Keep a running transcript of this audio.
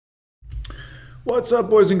What's up,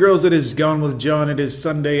 boys and girls? It is Gone with John. It is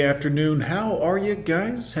Sunday afternoon. How are you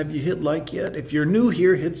guys? Have you hit like yet? If you're new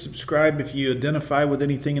here, hit subscribe if you identify with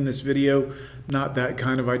anything in this video. Not that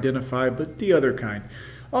kind of identify, but the other kind.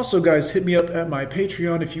 Also, guys, hit me up at my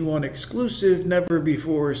Patreon if you want exclusive, never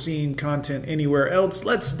before seen content anywhere else.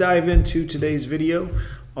 Let's dive into today's video.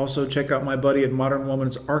 Also, check out my buddy at Modern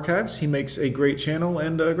Woman's Archives. He makes a great channel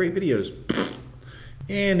and great videos.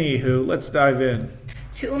 Anywho, let's dive in.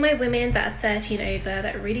 To all my women that are 30 and over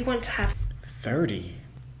that really want to have 30?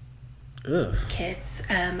 Ugh. kids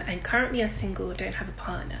and currently are single, don't have a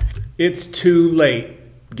partner. It's too late.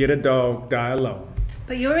 Get a dog, die alone.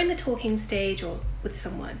 But you're in the talking stage or with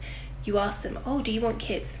someone. You ask them, oh, do you want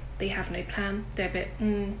kids? They have no plan. They're a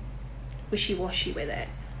bit wishy-washy with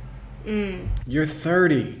it. You're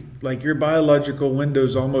 30. Like, your biological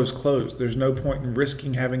window's almost closed. There's no point in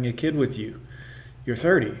risking having a kid with you. You're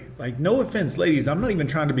 30. Like, no offense, ladies, I'm not even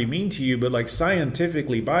trying to be mean to you, but like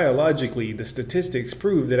scientifically, biologically, the statistics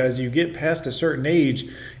prove that as you get past a certain age,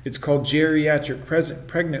 it's called geriatric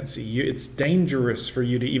pregnancy. It's dangerous for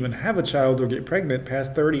you to even have a child or get pregnant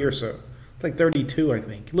past 30 or so. It's like 32, I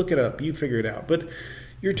think. Look it up. You figure it out. But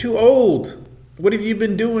you're too old. What have you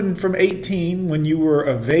been doing from 18 when you were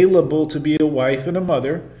available to be a wife and a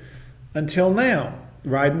mother until now?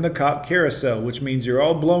 Riding the cock carousel, which means you're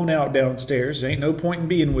all blown out downstairs. There ain't no point in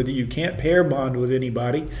being with you. You can't pair bond with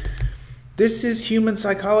anybody. This is human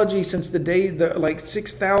psychology since the day, like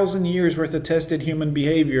 6,000 years worth of tested human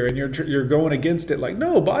behavior, and you're going against it like,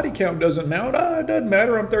 no, body count doesn't matter. It doesn't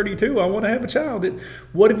matter. I'm 32. I want to have a child.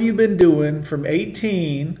 What have you been doing from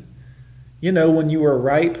 18, when you were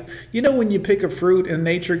ripe? When you pick a fruit in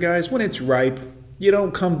nature, guys, when it's ripe, you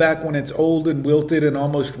don't come back when it's old and wilted and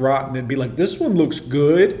almost rotten and be like, this one looks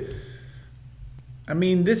good. I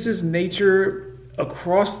mean, this is nature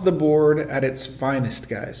across the board at its finest,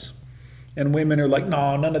 guys. And women are like,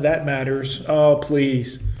 no, none of that matters. Oh,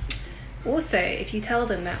 please. Also, if you tell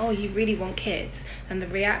them that, oh, you really want kids, and the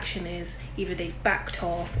reaction is either they've backed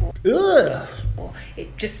off or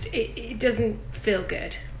it doesn't feel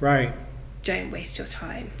good. Right. Don't waste your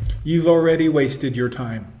time. You've already wasted your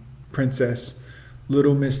time, princess.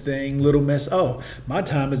 Little miss thing, little miss, oh, my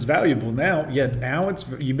time is valuable now. Yeah, now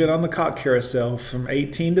you've been on the cock carousel from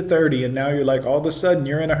 18 to 30, and now you're like, all of a sudden,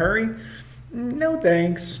 you're in a hurry? No,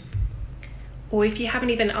 thanks. Or if you haven't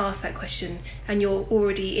even asked that question, and you're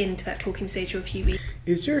already into that talking stage for a few weeks.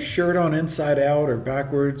 Is your shirt on inside out or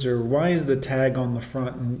backwards, or why is the tag on the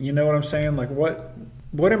front? And you know what I'm saying? Like,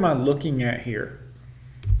 what am I looking at here?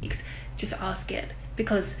 Just ask it,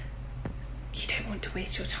 because you don't want to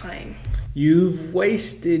waste your time. You've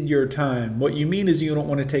wasted your time. What you mean is you don't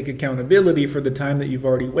want to take accountability for the time that you've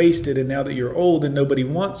already wasted, and now that you're old and nobody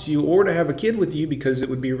wants you or to have a kid with you because it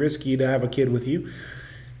would be risky to have a kid with you.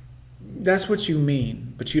 That's what you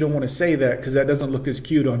mean, but you don't want to say that because that doesn't look as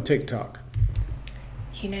cute on TikTok.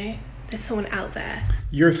 There's someone out there.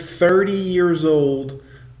 You're 30 years old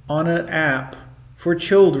on an app for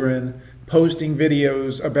children posting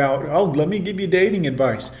videos about, oh, let me give you dating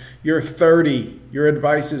advice. You're 30. Your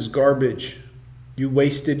advice is garbage. You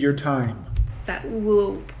wasted your time. That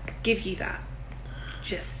will give you that.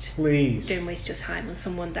 Just please don't waste your time on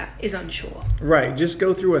someone that is unsure. Right. Just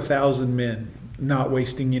go through 1,000 men, not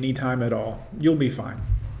wasting any time at all. You'll be fine.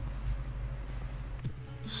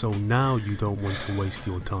 So now you don't want to waste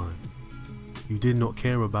your time. You did not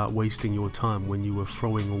care about wasting your time when you were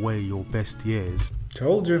throwing away your best years.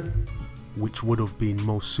 Told you. Which would have been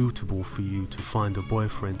most suitable for you to find a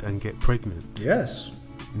boyfriend and get pregnant. Yes.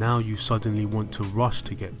 Now you suddenly want to rush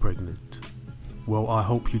to get pregnant. Well, I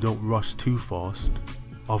hope you don't rush too fast.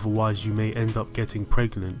 Otherwise you may end up getting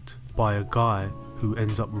pregnant by a guy who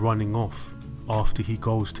ends up running off after he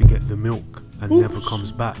goes to get the milk and never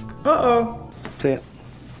comes back. Uh-oh. See ya.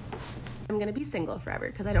 I'm gonna be single forever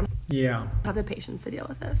because I don't have the patience to deal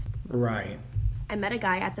with this. Right. I met a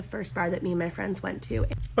guy at the first bar that me and my friends went to.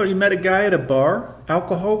 Oh, you met a guy at a bar?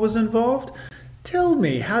 Alcohol was involved? Tell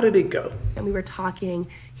me, how did it go? And we were talking.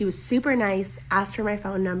 He was super nice, asked for my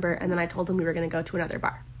phone number, and then I told him we were going to go to another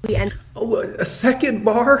bar. A second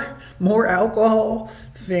bar? More alcohol?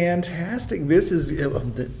 Fantastic. This is a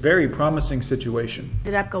very promising situation.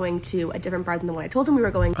 Ended up going to a different bar than the one I told him we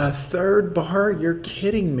were going. A third bar? You're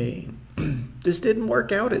kidding me. This didn't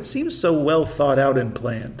work out. It seems so well thought out and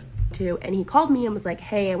planned. And he called me and was like,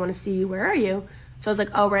 hey, I want to see you. Where are you? So I was like,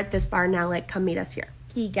 oh, we're at this bar now. Like, come meet us here.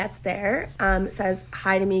 He gets there, says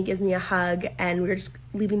hi to me, gives me a hug, and we were just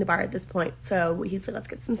leaving the bar at this point. So he's like, let's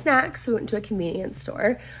get some snacks. So we went to a convenience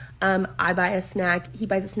store. I buy a snack. He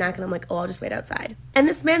buys a snack, and I'm like, oh, I'll just wait outside. And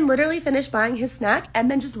this man literally finished buying his snack and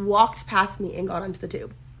then just walked past me and got onto the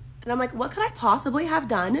tube. And I'm like, what could I possibly have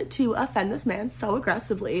done to offend this man so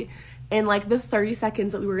aggressively in like the 30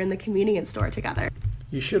 seconds that we were in the convenience store together?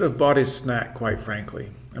 You should have bought his snack, quite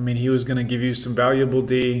frankly. I mean, he was going to give you some valuable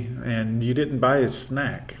D, and you didn't buy his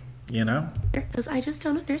snack, you know? Because I just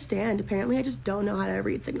don't understand. Apparently, I just don't know how to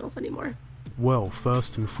read signals anymore. Well,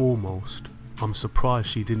 first and foremost, I'm surprised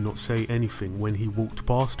she did not say anything when he walked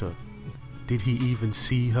past her. Did he even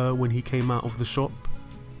see her when he came out of the shop?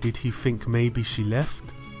 Did he think maybe she left?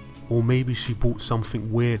 Or maybe she bought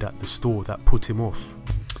something weird at the store that put him off?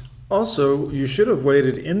 Also, you should have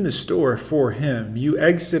waited in the store for him. You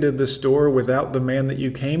exited the store without the man that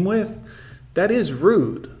you came with. That is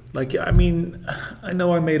rude. Like, I mean, I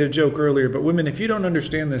know I made a joke earlier, but women, if you don't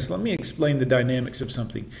understand this, let me explain the dynamics of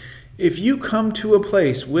something. If you come to a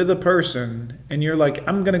place with a person and you're like,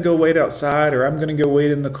 I'm going to go wait outside, or I'm going to go wait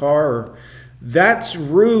in the car, or that's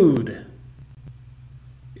rude.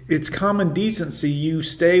 It's common decency. You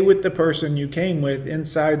stay with the person you came with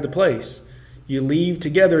inside the place. You leave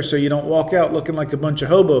together so you don't walk out looking like a bunch of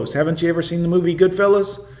hobos. Haven't you ever seen the movie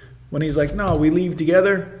Goodfellas? When he's like, no, we leave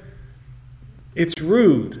together. It's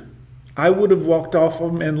rude. I would have walked off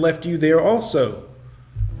him and left you there also.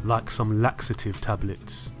 Like some laxative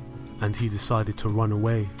tablets. And he decided to run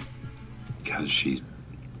away. Because she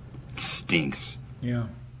stinks. Yeah.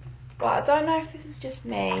 But I don't know if this is just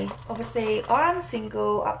me. Obviously, I'm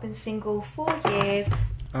single. I've been single 4 years.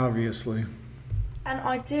 Obviously. And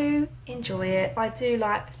I do enjoy it. I do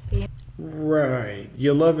like being Right.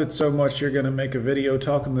 You love it so much you're going to make a video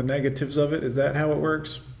talking the negatives of it? Is that how it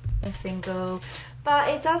works? single. But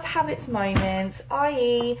it does have its moments,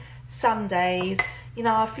 i.e. Sundays. You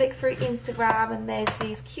know, I flick through Instagram and there's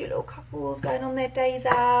these cute little couples going on their days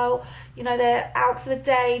out. You know, they're out for the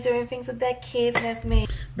day doing things with their kids, and there's me.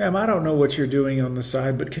 Ma'am, I don't know what you're doing on the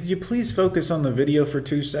side, but could you please focus on the video for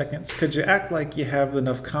 2 seconds? Could you act like you have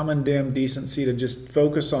enough common damn decency to just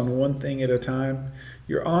focus on one thing at a time?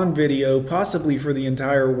 You're on video, possibly for the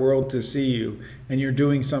entire world to see you, and you're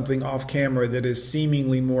doing something off camera that is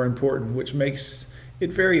seemingly more important, which makes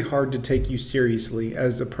it very hard to take you seriously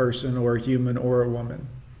as a person or a human or a woman,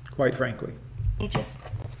 quite frankly. Just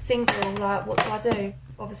single, like, what do I do?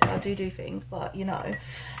 Obviously I do things, but you know.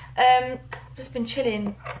 Just been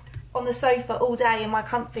chilling on the sofa all day in my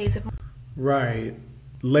comfies. Right.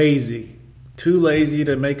 Lazy. Too lazy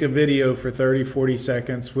to make a video for 30, 40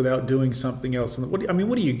 seconds without doing something else. What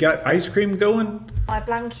do you got? Ice cream going? My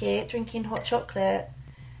blanket, drinking hot chocolate.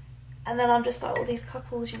 And then I'm just like, all these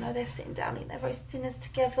couples, you know, they're sitting down eating their roast dinners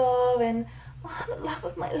together and, oh, the love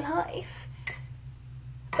of my life.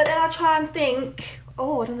 But then I try and think,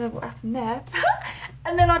 oh, I don't know what happened there.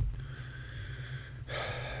 And then I...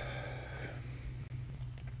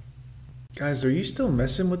 Guys, are you still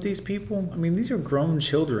messing with these people? I mean, these are grown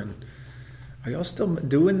children. Are y'all still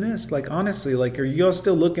doing this? Like, honestly, like, are y'all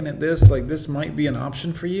still looking at this like this might be an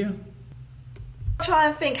option for you? Try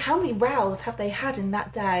and think, how many rows have they had in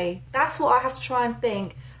that day? That's what I have to try and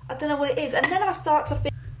think. I don't know what it is. And then I start to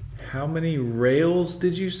think, how many rails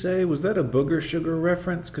did you say? Was that a Booger Sugar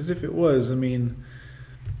reference? Because if it was, I mean,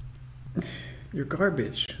 you're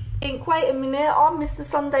garbage. wait a minute, I miss the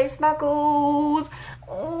Sunday snuggles.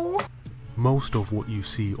 Oh. Most of what you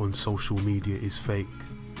see on social media is fake.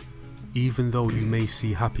 Even though you may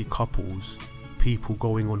see happy couples, people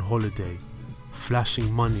going on holiday,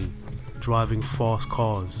 flashing money, driving fast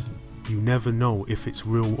cars, you never know if it's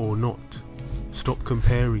real or not. Stop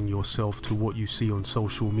comparing yourself to what you see on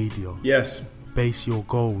social media. Yes. Base your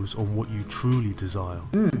goals on what you truly desire,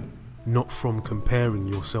 not from comparing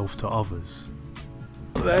yourself to others.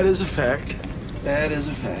 That is a fact. That is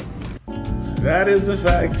a fact. That is a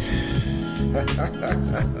fact.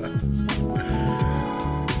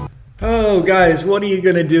 Oh, guys, what are you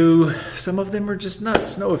going to do? Some of them are just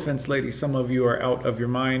nuts. No offense, ladies. Some of you are out of your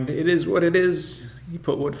mind. It is what it is. You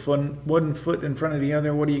put one foot in front of the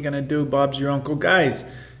other. What are you going to do? Bob's your uncle.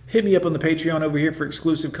 Guys, hit me up on the Patreon over here for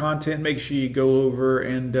exclusive content. Make sure you go over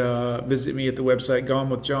and visit me at the website, Gone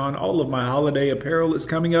with John. All of my holiday apparel is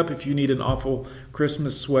coming up. If you need an awful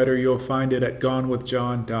Christmas sweater, you'll find it at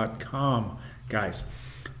gonewithjohn.com. Guys,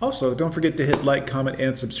 also, don't forget to hit like, comment,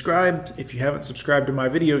 and subscribe. If you haven't subscribed to my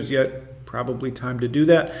videos yet, probably time to do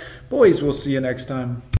that. Boys, we'll see you next time.